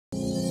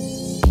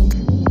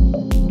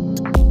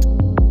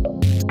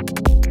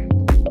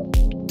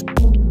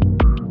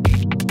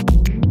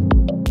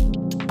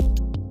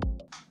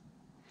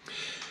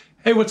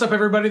Hey, what's up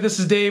everybody? This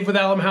is Dave with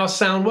Alum House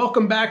Sound.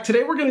 Welcome back.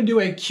 Today we're going to do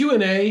a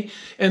Q&A,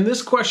 and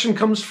this question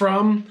comes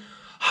from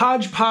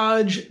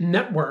Hodgepodge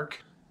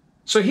Network.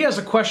 So he has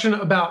a question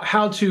about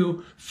how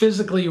to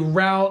physically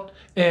route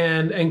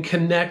and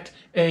connect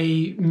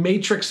a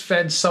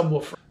matrix-fed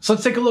subwoofer. So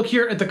let's take a look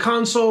here at the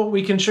console.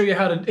 We can show you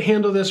how to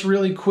handle this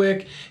really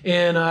quick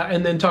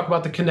and then talk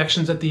about the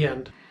connections at the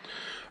end.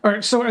 All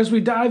right, so as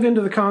we dive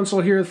into the console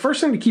here, the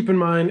first thing to keep in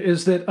mind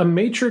is that a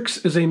matrix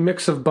is a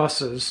mix of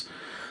buses.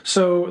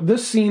 So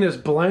this scene is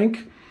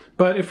blank,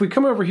 but if we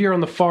come over here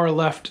on the far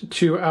left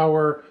to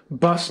our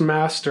bus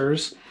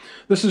masters,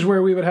 this is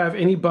where we would have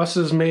any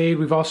buses made.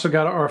 We've also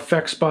got our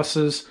effects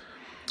buses.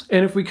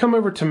 And if we come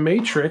over to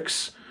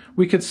matrix,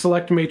 we could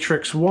select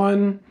matrix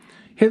 1,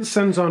 hit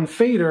sends on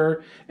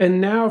fader,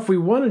 and now if we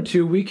wanted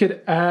to, we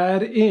could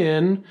add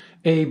in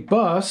a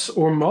bus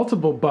or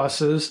multiple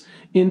buses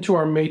into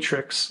our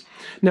matrix.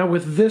 Now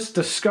with this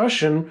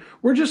discussion,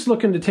 we're just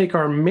looking to take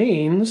our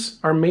main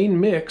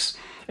mix,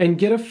 and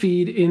get a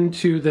feed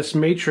into this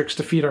matrix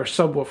to feed our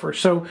subwoofer.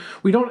 So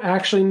we don't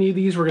actually need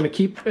these. We're going to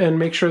keep and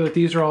make sure that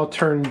these are all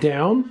turned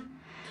down.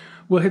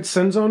 We'll hit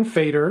sends on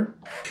fader.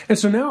 And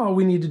so now all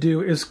we need to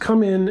do is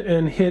come in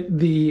and hit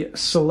the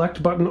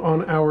select button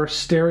on our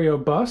stereo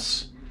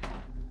bus.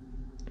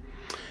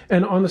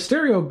 And on the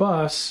stereo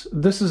bus,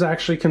 this is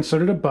actually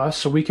considered a bus,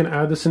 so we can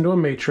add this into a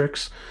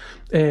matrix.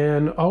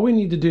 And all we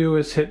need to do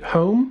is hit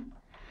home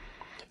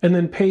and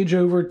then page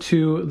over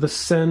to the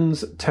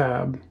sends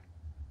tab.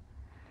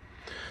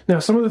 Now,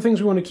 some of the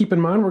things we want to keep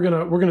in mind, we're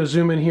gonna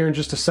zoom in here in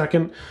just a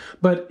second,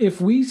 but if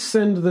we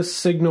send the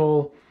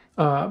signal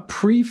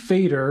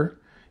pre-fader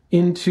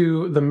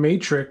into the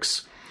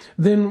matrix,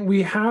 then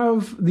we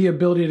have the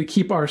ability to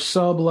keep our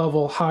sub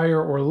level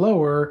higher or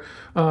lower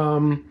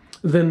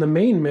than the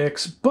main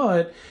mix,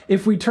 but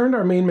if we turned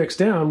our main mix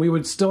down, we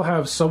would still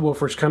have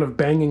subwoofers kind of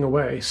banging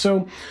away.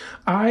 So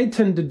I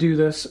tend to do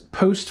this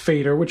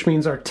post-fader, which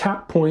means our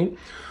tap point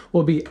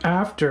will be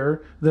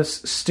after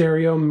this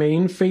stereo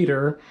main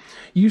fader.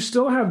 You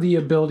still have the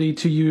ability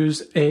to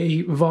use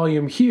a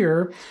volume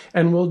here,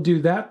 and we'll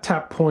do that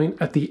tap point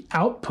at the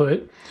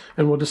output,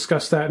 and we'll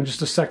discuss that in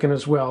just a second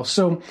as well.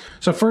 So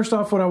first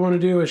off, what I want to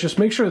do is just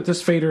make sure that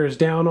this fader is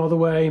down all the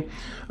way,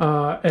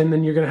 and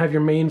then you're going to have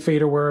your main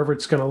fader wherever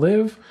it's going to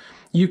live.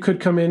 You could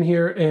come in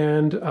here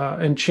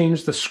and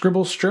change the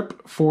scribble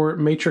strip for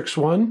matrix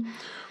 1,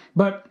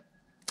 but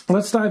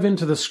let's dive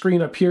into the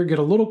screen up here, get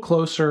a little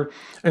closer,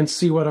 and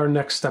see what our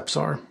next steps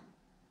are.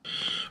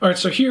 All right,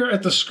 so here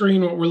at the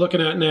screen, what we're looking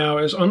at now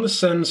is on the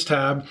Sends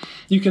tab,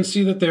 you can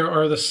see that there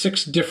are the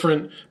 6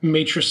 different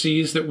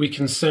matrices that we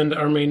can send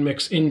our main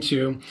mix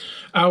into.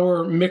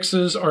 Our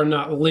mixes are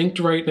not linked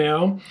right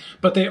now,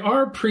 but they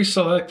are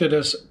pre-selected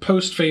as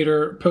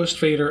post-fader,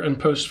 post-fader, and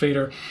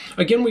post-fader.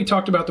 Again, we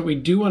talked about that we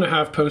do want to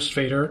have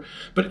post-fader,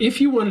 but if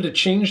you wanted to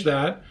change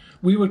that,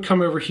 we would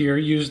come over here,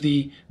 use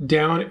the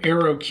down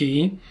arrow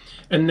key,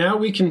 and now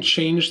we can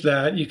change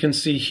that. You can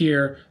see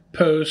here,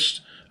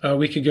 post,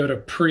 we could go to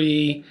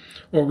pre,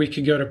 or we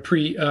could go to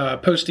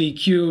post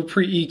EQ,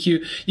 pre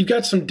EQ. You've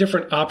got some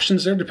different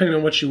options there depending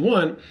on what you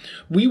want.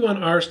 We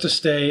want ours to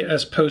stay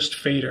as post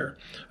fader.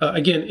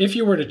 Again, if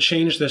you were to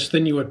change this,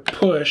 then you would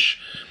push,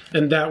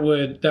 and that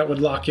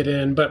would lock it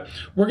in. But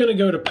we're going to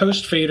go to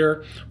post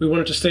fader. We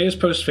want it to stay as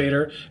post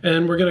fader,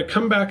 and we're going to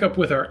come back up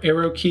with our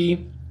arrow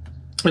key,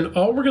 and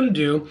all we're going to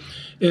do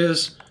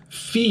is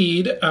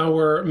feed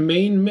our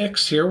main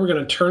mix here. We're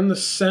going to turn the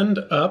send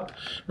up.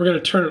 We're going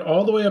to turn it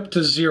all the way up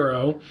to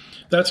 0.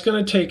 That's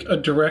going to take a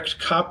direct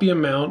copy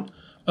amount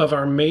of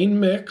our main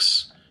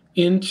mix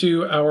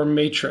into our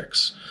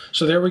matrix.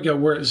 So there we go.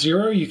 We're at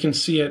 0. You can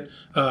see it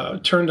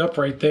turned up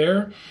right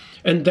there.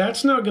 And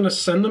that's now going to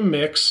send the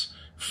mix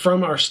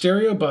from our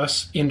stereo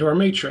bus into our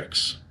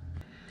matrix.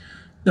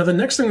 Now the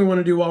next thing we want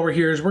to do while we're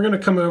here is we're going to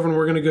come over and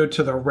we're going to go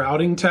to the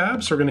routing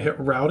tab. So we're going to hit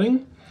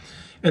routing.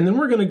 And then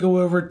we're going to go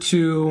over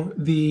to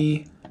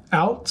the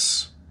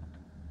outs.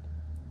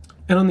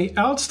 And on the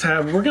outs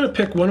tab, we're going to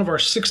pick one of our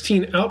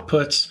 16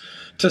 outputs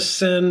to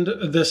send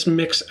this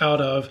mix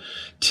out of.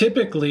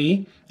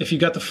 Typically, if you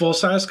got the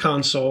full-size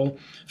console,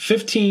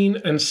 15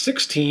 and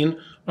 16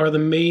 are the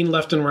main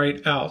left and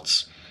right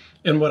outs.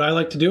 And what I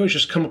like to do is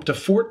just come up to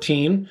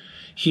 14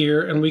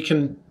 here, and we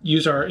can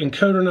use our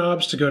encoder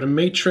knobs to go to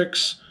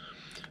matrix.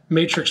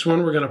 Matrix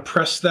 1, we're going to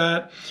press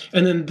that.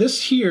 And then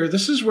this here,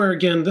 this is where,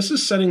 again, this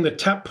is setting the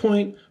tap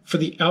point for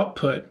the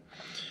output.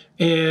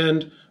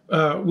 And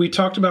we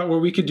talked about where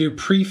we could do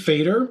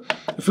pre-fader.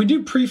 If we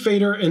do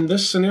pre-fader in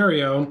this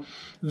scenario,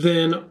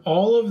 then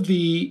all of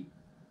the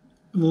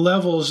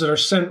levels that are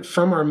sent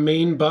from our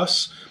main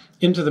bus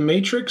into the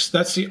matrix,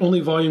 that's the only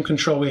volume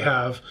control we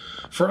have.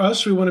 For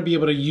us, we want to be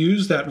able to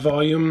use that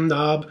volume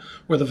knob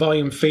or the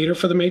volume fader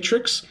for the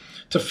matrix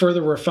to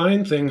further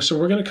refine things. So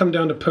we're going to come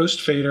down to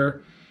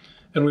post-fader,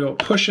 and we will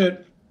push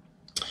it,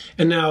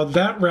 and now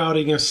that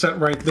routing is set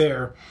right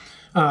there.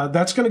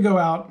 That's going to go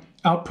out,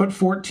 output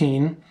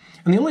 14,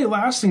 and the only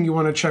last thing you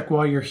want to check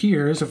while you're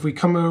here is if we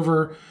come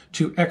over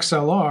to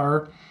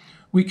XLR,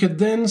 we could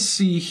then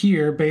see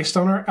here, based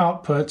on our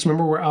outputs,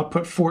 remember we're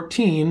output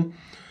 14,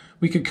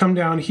 we could come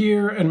down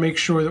here and make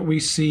sure that we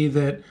see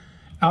that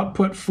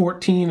output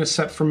 14 is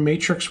set for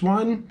matrix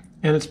 1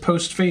 and it's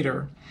post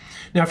fader.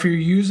 Now, if you're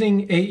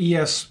using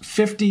AES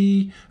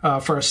 50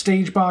 for a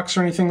stage box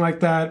or anything like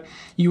that,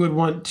 you would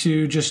want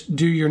to just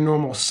do your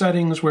normal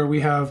settings where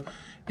we have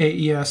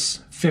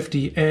AES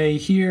 50A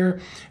here,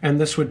 and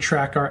this would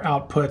track our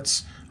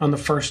outputs on the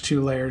first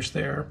 2 layers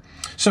there.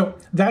 So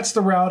that's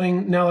the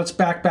routing. Now let's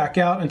back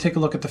out and take a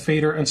look at the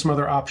fader and some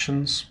other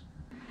options.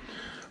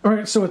 All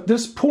right, so at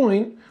this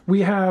point,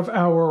 we have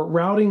our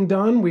routing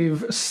done.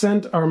 We've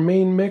sent our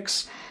main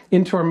mix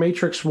into our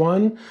matrix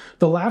 1.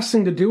 The last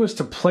thing to do is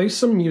to play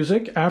some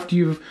music after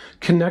you've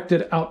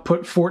connected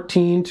output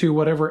 14 to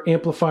whatever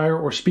amplifier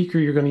or speaker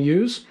you're going to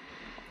use.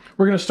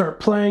 We're going to start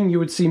playing. You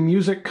would see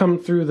music come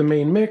through the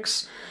main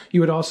mix.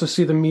 You would also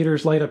see the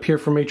meters light up here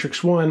for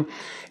matrix 1.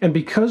 And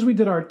because we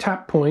did our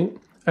tap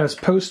point as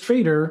post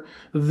fader,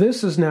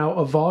 this is now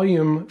a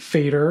volume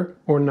fader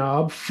or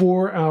knob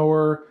for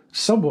our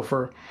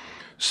subwoofer.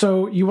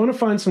 So you want to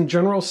find some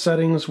general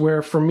settings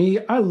where, for me,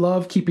 I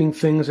love keeping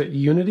things at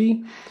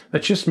unity.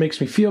 That just makes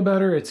me feel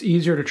better. It's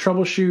easier to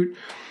troubleshoot.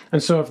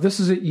 And so if this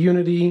is at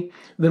unity,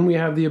 then we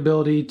have the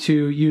ability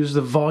to use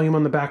the volume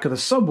on the back of the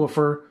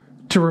subwoofer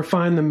to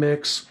refine the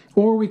mix,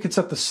 or we could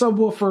set the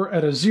subwoofer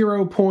at a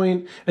 0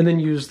 point and then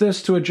use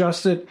this to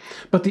adjust it.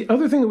 But the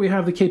other thing that we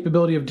have the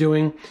capability of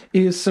doing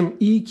is some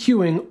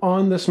EQing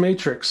on this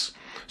matrix.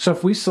 So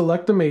if we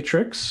select the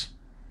matrix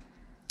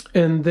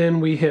and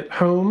then we hit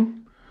home,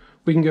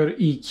 we can go to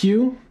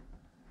EQ,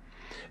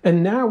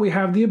 and now we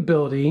have the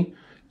ability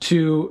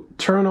to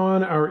turn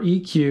on our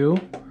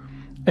EQ,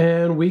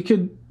 and we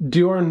could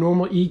do our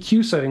normal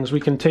EQ settings. We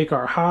can take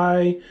our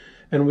high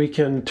and we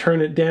can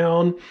turn it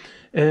down,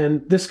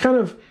 and this kind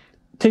of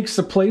takes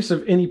the place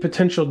of any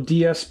potential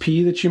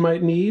DSP that you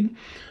might need.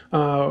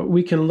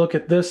 We can look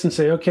at this and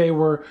say, okay,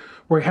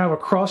 we have a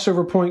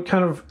crossover point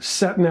kind of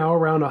set now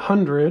around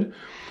 100.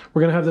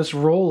 We're going to have this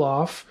roll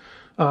off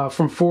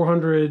from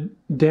 400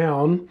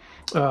 down.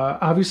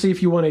 Obviously,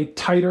 if you want a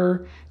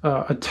tighter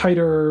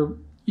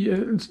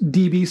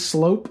dB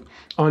slope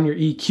on your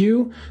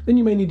EQ, then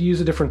you may need to use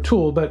a different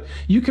tool. But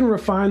you can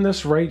refine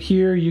this right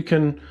here. You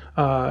can,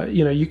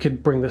 you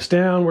could bring this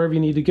down wherever you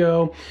need to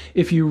go.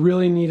 If you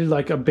really needed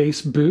like a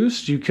bass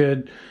boost, you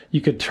could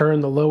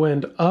turn the low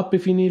end up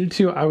if you needed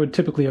to. I would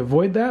typically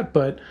avoid that,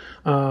 but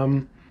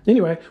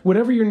anyway,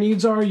 whatever your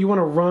needs are, you want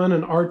to run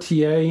an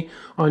RTA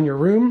on your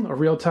room, a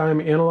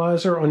real-time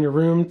analyzer on your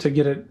room to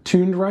get it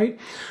tuned right.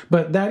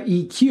 But that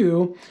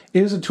EQ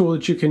is a tool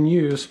that you can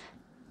use.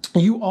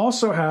 You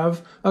also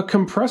have a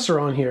compressor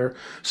on here.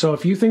 So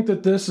if you think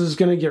that this is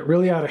going to get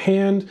really out of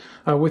hand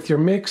with your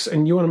mix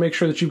and you want to make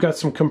sure that you've got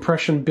some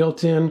compression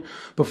built in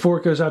before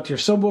it goes out to your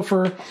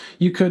subwoofer,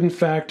 you could in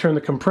fact turn the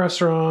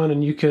compressor on,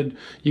 and you could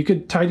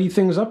tidy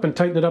things up and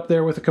tighten it up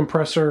there with a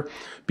compressor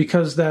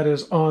because that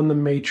is on the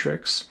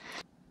matrix.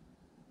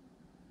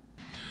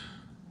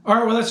 All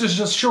right, well, that's just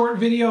a short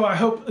video. I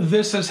hope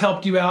this has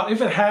helped you out.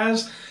 If it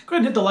has, go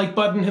ahead and hit the like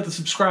button, hit the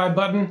subscribe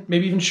button,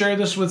 maybe even share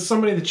this with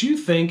somebody that you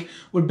think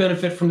would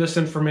benefit from this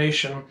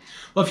information.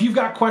 Well, if you've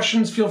got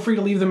questions, feel free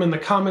to leave them in the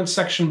comments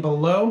section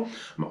below.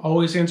 I'm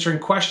always answering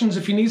questions.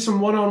 If you need some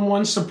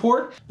one-on-one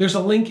support, there's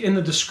a link in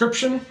the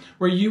description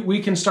where we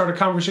can start a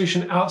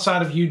conversation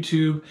outside of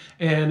YouTube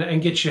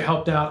and get you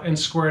helped out and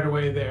squared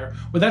away there.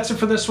 Well, that's it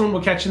for this one.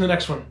 We'll catch you in the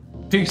next one.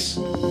 Peace.